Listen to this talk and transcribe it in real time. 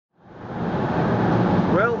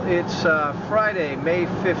It's Friday, May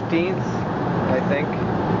 15th, I think,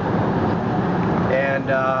 and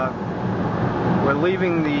we're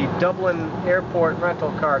leaving the Dublin Airport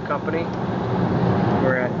Rental Car Company.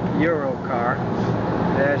 We're at Eurocar,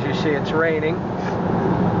 and as you see, it's raining,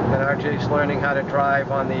 and RJ's learning how to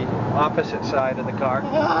drive on the opposite side of the car.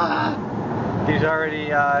 He's already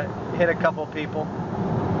hit a couple people,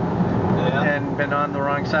 and been on the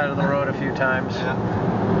wrong side of the road a few times.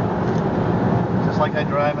 Just like I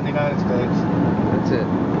drive in the United States. That's it.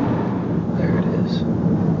 There it is.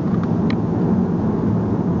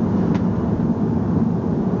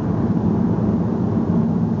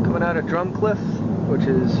 Coming out of Drumcliff, which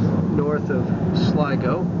is north of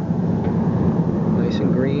Sligo. Nice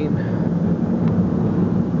and green.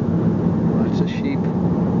 Lots of sheep.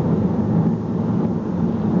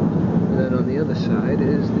 And then on the other side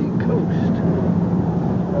is the coast.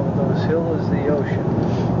 Over those hills is the ocean.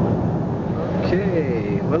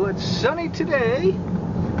 Okay, well, it's sunny today.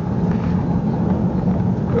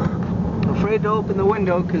 I'm afraid to open the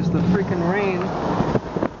window because the freaking rain.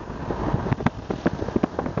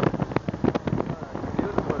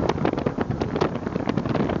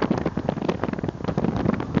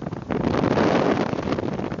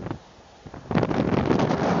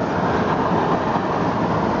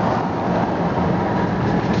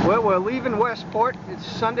 Well, we're leaving Westport. It's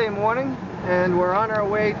Sunday morning, and we're on our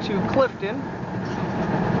way to Clifton,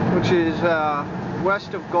 which is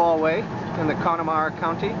west of Galway in the Connemara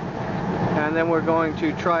County, and then we're going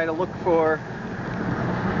to try to look for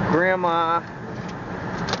Grandma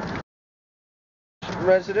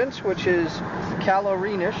residence, which is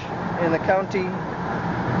Calorinish in the county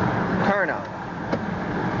Carnow.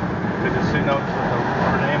 Did you see notice of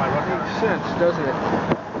her name? I wrote down. Makes sense, doesn't it?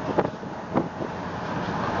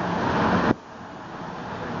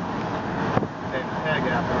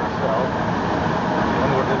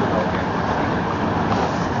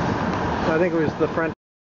 I think it was the front.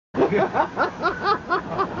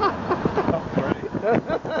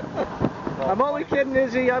 I'm only kidding,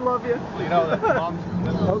 Izzy. I love you. You know that.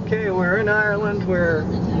 Okay, we're in Ireland. We're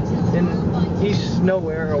in East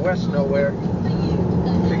Nowhere or West Nowhere.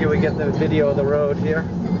 Figure we get the video of the road here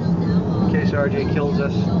in case RJ kills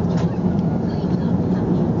us.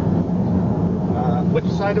 Which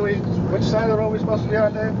side of the road are we supposed to be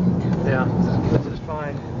on, Dave? Yeah, this is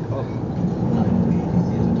fine. Oh.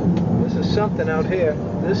 This is something out here.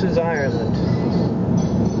 This is Ireland.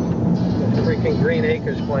 The freaking Green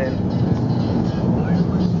Acres plan.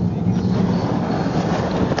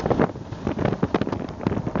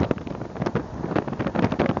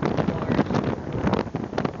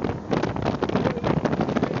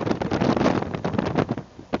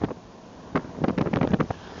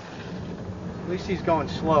 At least he's going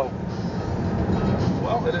slow.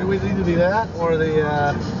 Well, it would either be that or the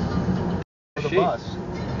bus.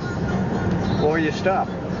 Or you stop.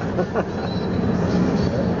 Sheep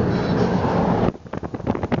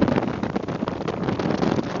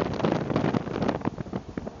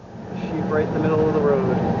right in the middle of the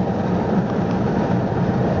road.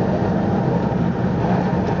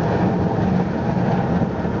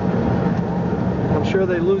 I'm sure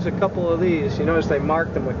they lose a couple of these. You notice they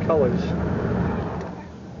mark them with colors.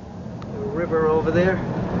 The river over there.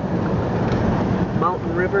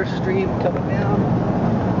 Mountain river stream coming down.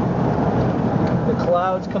 The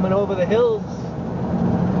clouds coming over the hills.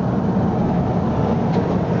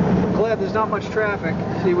 I'm glad there's not much traffic.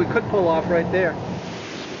 See, we could pull off right there.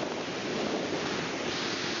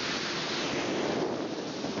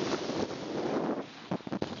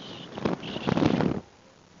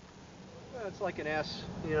 Well, it's like an S,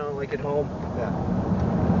 you know, like at home. Yeah.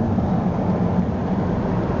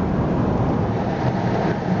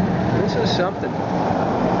 This is something.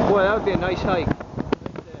 Boy, that would be a nice hike.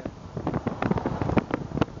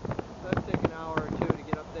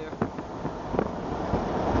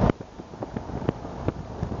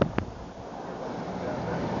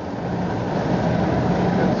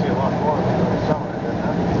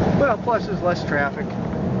 Plus there's less traffic.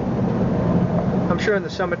 I'm sure in the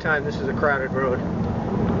summertime this is a crowded road.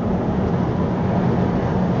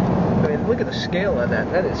 I mean, look at the scale of that.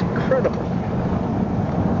 That is incredible.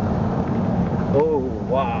 Oh,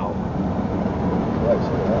 wow. Nice,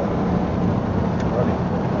 look at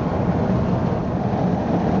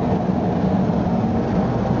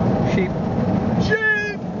that. Sheep.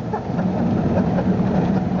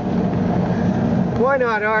 Why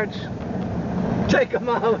not, Arch? Take them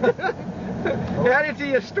out. Add it to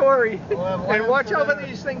your story. And watch out for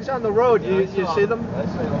these things on the road. You see them? I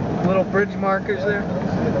see them. Little bridge markers there. I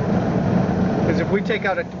see them. Because if we take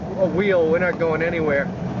out a wheel, we're not going anywhere.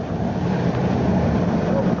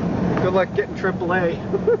 Oh. Good luck getting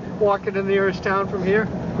AAA. Walking to the nearest town from here.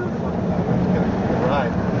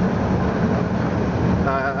 Right.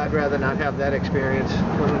 I'd rather not have that experience.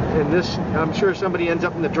 And this, I'm sure somebody ends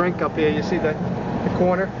up in the drink up here. You see the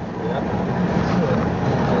corner? Yeah.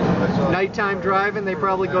 Nighttime driving, they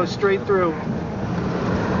probably go straight through.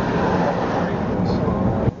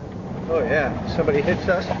 Oh yeah, somebody hits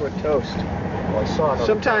us, we're toast. Well, I saw another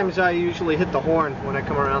Sometimes I usually hit the horn when I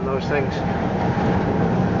come around those things.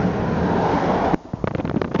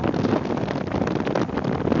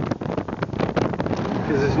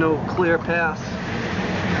 Because there's no clear path.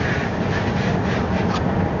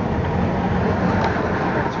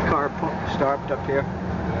 There's a car stopped up here.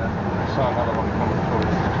 Yeah, I saw another one coming towards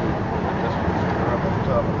the this one's up on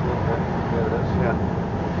top of the little bit. There it is. Yeah.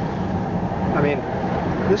 I mean,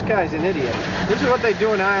 this guy's an idiot. This is what they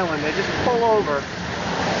do in Ireland. They just pull over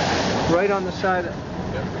right on the side of...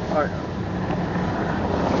 Yep.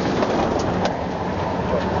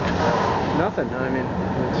 Nothing. I mean,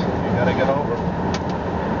 it's... You gotta get over.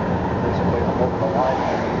 Basically, I'm over the line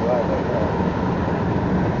and you drive like that.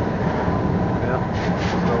 Yeah.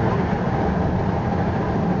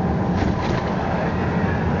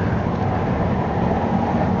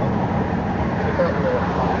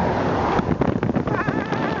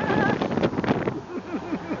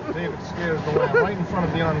 David scares the lamb right in front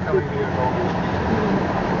of the oncoming vehicle.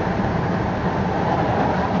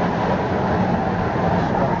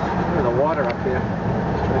 There's the water up here.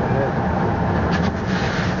 Straight ahead.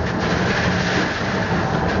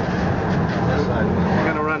 This side. I'm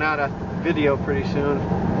gonna run out of video pretty soon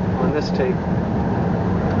on this tape.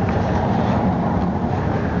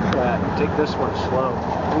 Take this one slow.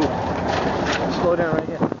 Ooh. Slow down right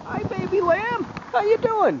here. Hi, baby lamb. How you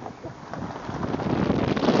doing?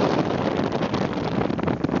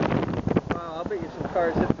 Wow, I'll bet you some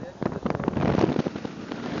cars hit the edge of this road.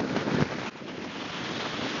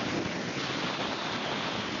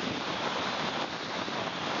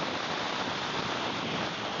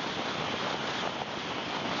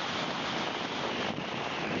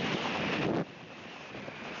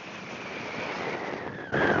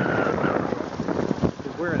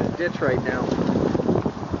 We're in a ditch right now.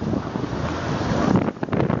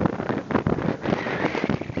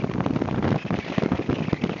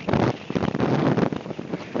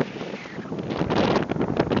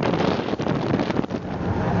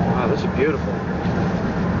 Wow, this is beautiful.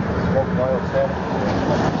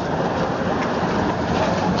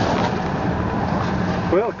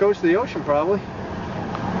 Well, it goes to the ocean probably.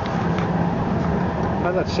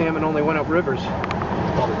 I thought salmon only went up rivers.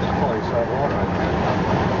 Probably salt water, I think.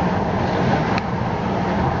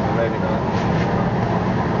 Maybe not.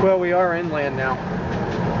 Well, we are inland now.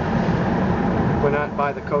 We're not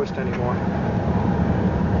by the coast anymore.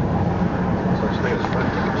 So it's made us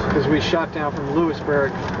friendly. Because we shot down from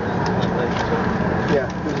Lewisburg. Yeah,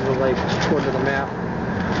 this is the lake, according to the map.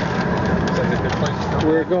 It's like a good place to come.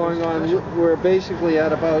 We're going on, we're basically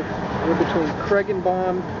at about, we're between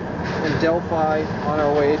Craigenbaum and Delphi on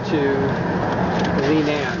our way to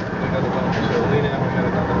Leenan.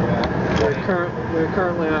 We're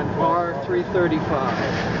currently on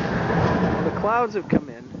R335. The clouds have come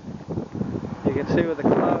in. You can see with the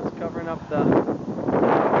clouds covering up the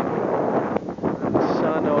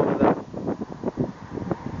sun over the...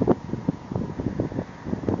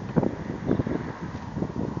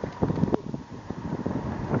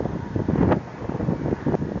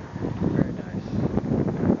 Very nice.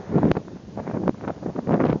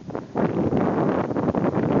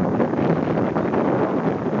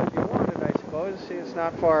 If you wanted, I suppose, see it's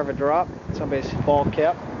not far of a drop. Somebody's ball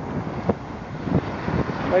cap.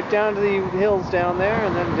 Right down to the hills down there,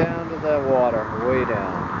 and then down to the water, way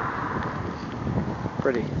down.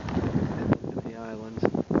 Pretty. The islands.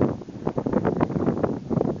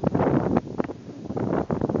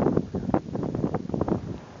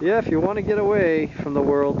 Yeah, if you want to get away from the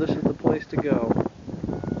world, this is the place to go.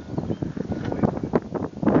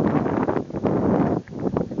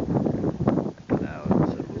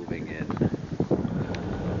 Clouds are moving in.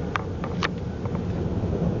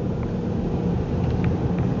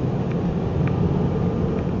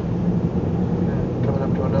 Coming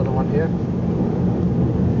up to another one here.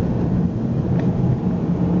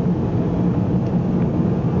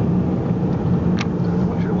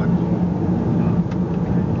 What's your life?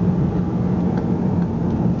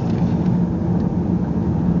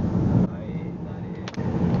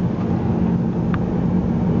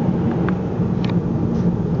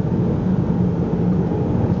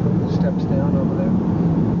 Steps down over there.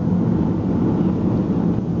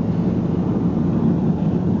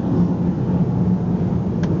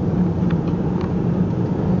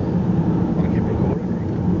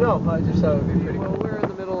 up? I just thought it would be pretty Well, cool. we're in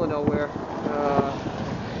the middle of nowhere.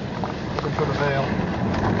 Looking for the veil.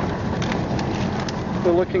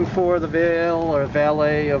 We're looking for the Vale or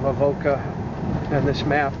Valet of Avoca, and this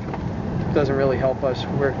map doesn't really help us.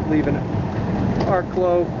 We're leaving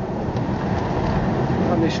Arklow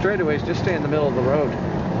on these straightaways, just stay in the middle of the road.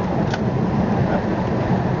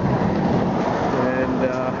 And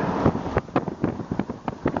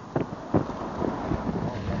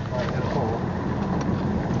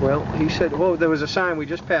well, he said, whoa, there was a sign we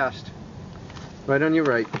just passed. Right on your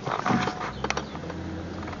right.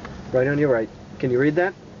 Right on your right. Can you read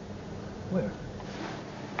that? Where?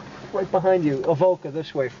 Right behind you. Avoca,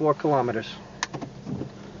 this way, 4 kilometers.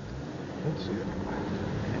 Let's see it.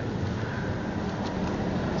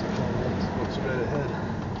 Looks straight ahead.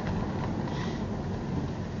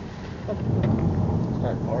 It's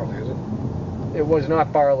not barley, is it? It was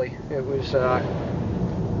not barley. It was,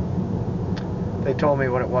 they told me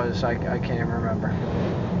what it was. I can't even remember.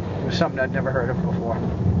 It was something I'd never heard of before.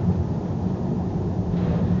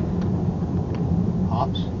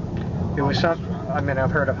 Hops? It was some. I mean,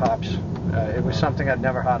 I've heard of hops. It was something I'd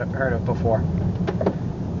never heard of before.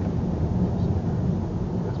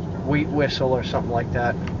 Wheat whistle or something like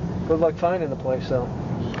that. Good luck finding the place, though.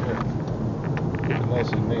 Yeah.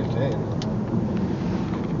 Nicely maintained.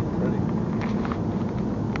 Pretty.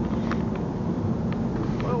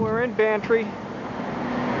 Well, we're in Bantry,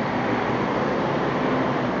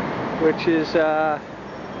 which is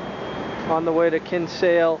on the way to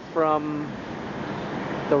Kinsale from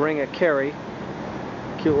the Ring of Kerry.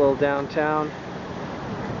 Cute little downtown.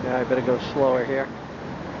 Yeah, I better go slower here.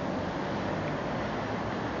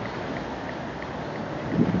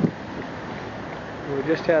 We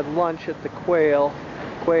just had lunch at the Quays.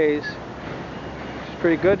 It's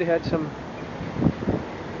pretty good. They had some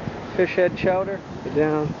fish head chowder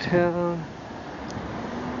downtown,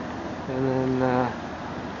 and then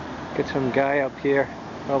get some guy up here,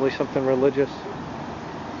 probably something religious,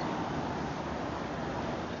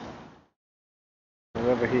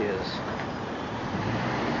 whoever he is.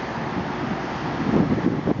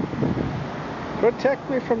 Protect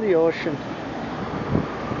me from the ocean,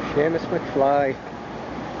 Seamus McFly.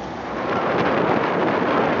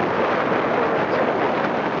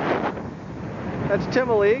 That's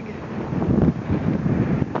Timoleague.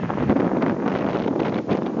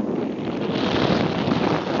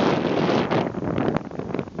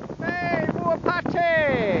 Hey,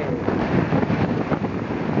 Muapate!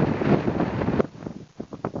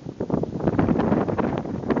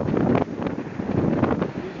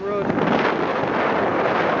 These roads are...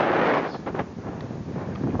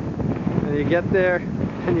 And you get there,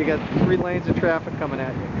 and you got 3 lanes of traffic coming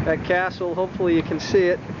at you. That castle, hopefully you can see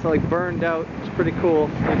it. It's like burned out. It's pretty cool.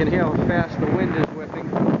 You can hear how fast the wind is whipping.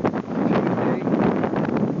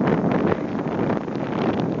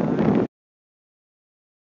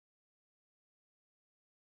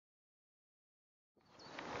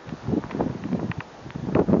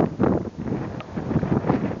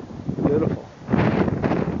 Beautiful.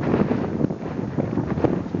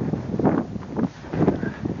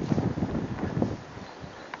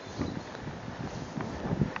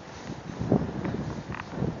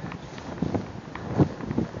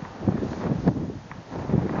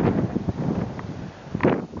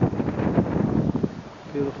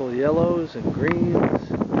 Beautiful yellows and greens,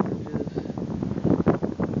 oranges.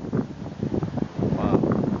 Wow.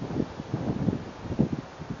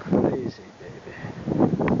 Crazy, baby.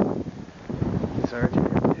 Sergeant,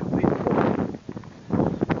 you're waiting for me.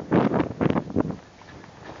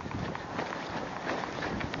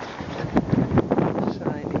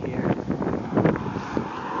 Sign here.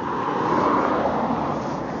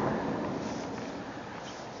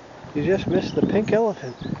 You just missed the pink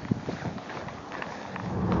elephant.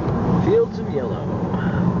 Fields of yellow.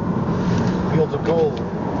 Fields of gold.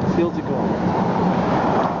 Fields of gold.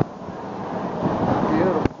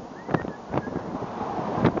 Beautiful.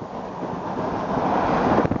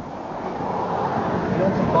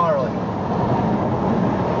 Fields of barley.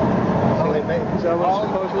 Barley made. Is that what it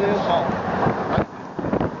supposedly is?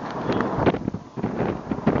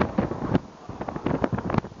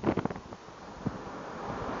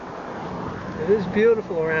 It is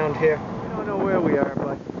beautiful around here. We don't know where we are,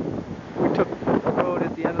 but we took the road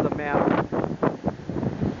at the end of the map.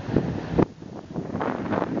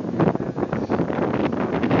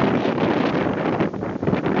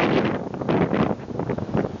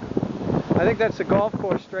 I think that's the golf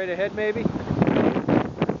course straight ahead, maybe?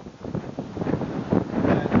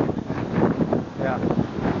 Yeah.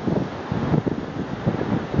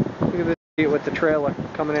 Look at this with the trailer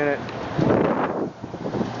coming in it.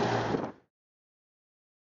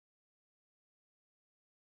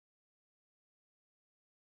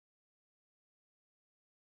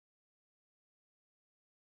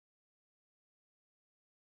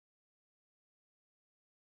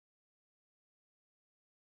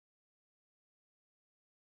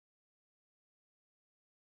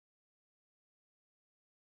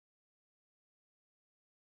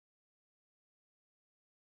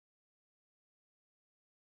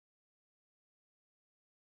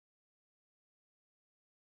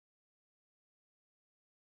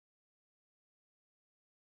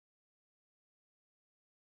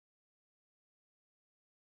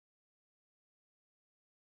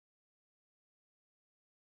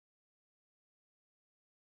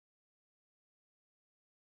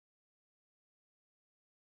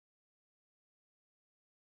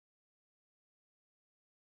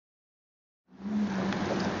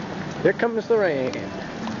 Here comes the rain.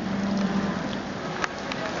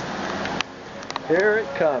 Here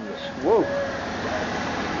it comes. Whoa.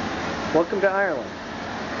 Welcome to Ireland.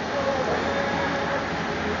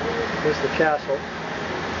 Here's the castle.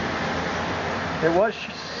 It was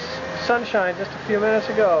sunshine just a few minutes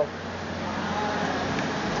ago.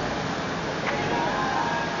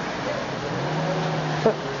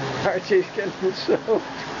 Archie's getting soaked.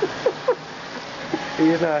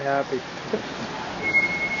 He's not happy.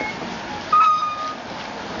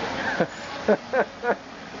 Ha ha ha.